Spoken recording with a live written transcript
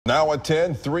Now at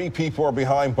 10, 3 people are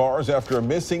behind bars after a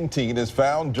missing teen is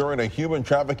found during a human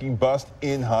trafficking bust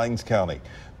in Hinds County.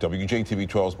 WJTV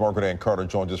 12's Margaret Ann Carter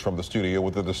joins us from the studio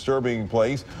with a disturbing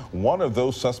place. One of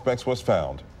those suspects was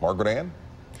found. Margaret Ann?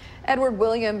 Edward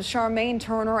Williams, Charmaine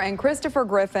Turner, and Christopher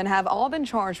Griffin have all been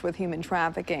charged with human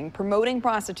trafficking, promoting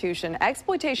prostitution,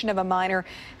 exploitation of a minor,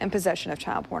 and possession of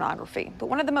child pornography. But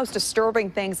one of the most disturbing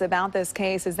things about this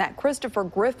case is that Christopher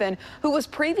Griffin, who was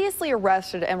previously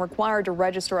arrested and required to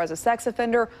register as a sex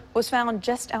offender, was found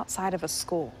just outside of a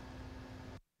school.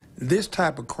 This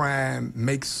type of crime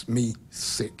makes me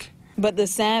sick. But the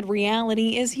sad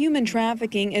reality is human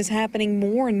trafficking is happening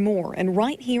more and more, and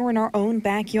right here in our own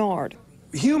backyard.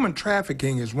 Human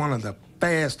trafficking is one of the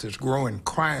fastest growing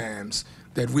crimes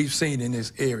that we've seen in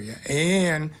this area,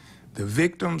 and the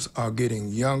victims are getting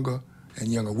younger and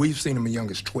younger. We've seen them as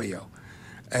young as 12.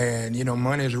 And, you know,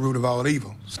 money is the root of all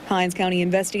evil. Hinds County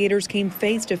investigators came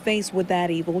face to face with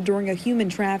that evil during a human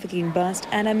trafficking bust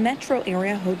at a metro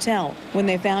area hotel when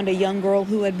they found a young girl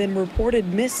who had been reported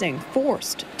missing,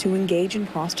 forced to engage in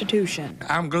prostitution.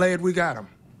 I'm glad we got them.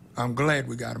 I'm glad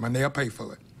we got them, and they'll pay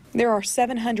for it. There are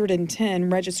 710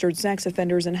 registered sex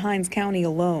offenders in Hinds County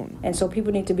alone. And so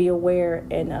people need to be aware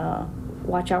and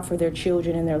watch out for their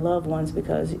children and their loved ones,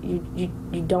 because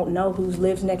you don't know who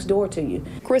lives next door to you.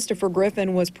 Christopher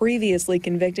Griffin was previously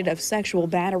convicted of sexual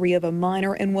battery of a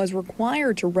minor and was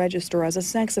required to register as a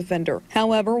sex offender.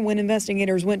 However, when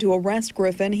investigators went to arrest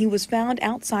Griffin, he was found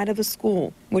outside of a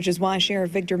school, which is why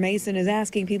Sheriff Victor Mason is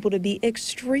asking people to be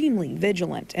extremely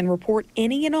vigilant and report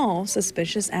any and all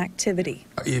suspicious activity.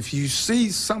 If you see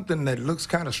something that looks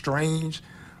kind of strange,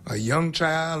 a young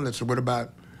child that's with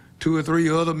about 2 or 3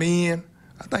 other men,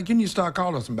 I think you need to start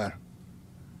calling somebody.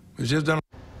 It's just done.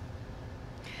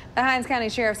 The Hinds County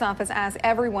Sheriff's Office asks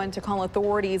everyone to call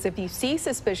authorities if you see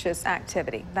suspicious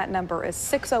activity. That number is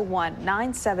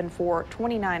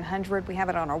 601-974-2900. We have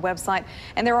it on our website.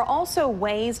 And there are also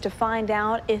ways to find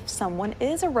out if someone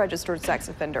is a registered sex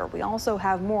offender. We also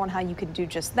have more on how you can do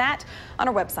just that on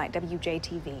our website,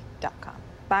 WJTV.com.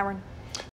 Byron?